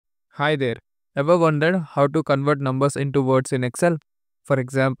Hi there. Ever wondered how to convert numbers into words in Excel? For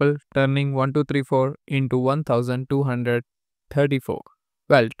example, turning 1234 into 1234.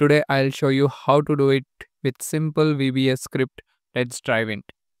 Well, today I'll show you how to do it with simple VBA script. Let's dive in.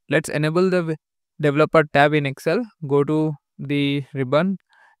 Let's enable the developer tab in Excel. Go to the ribbon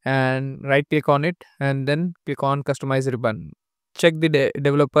and right click on it and then click on customize ribbon. Check the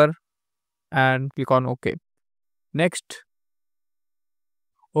developer and click on OK. Next,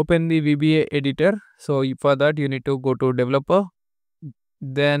 open the VBA editor. So for that you need to go to developer,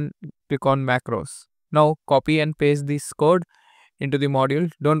 then click on macros. Now copy and paste this code into the module.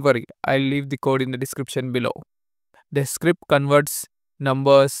 Don't worry, I'll leave the code in the description below. The script converts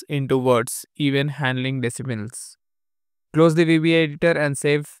numbers into words, even handling decimals. Close the VBA editor and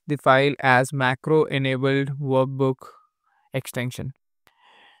save the file as macro enabled workbook extension.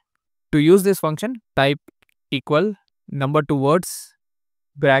 To use this function, type equal number to words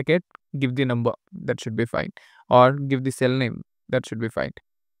bracket, give the number, that should be fine, or give the cell name, that should be fine.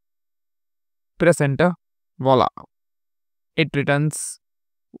 Press enter, voila, it returns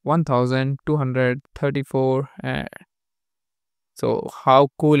 1234. So how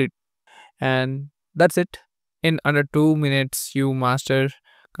cool it. And that's it. In under 2 minutes you master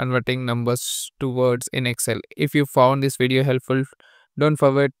converting numbers to words in Excel. If you found this video helpful, don't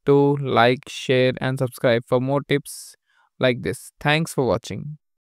forget to like, share and subscribe for more tips like this. Thanks for watching.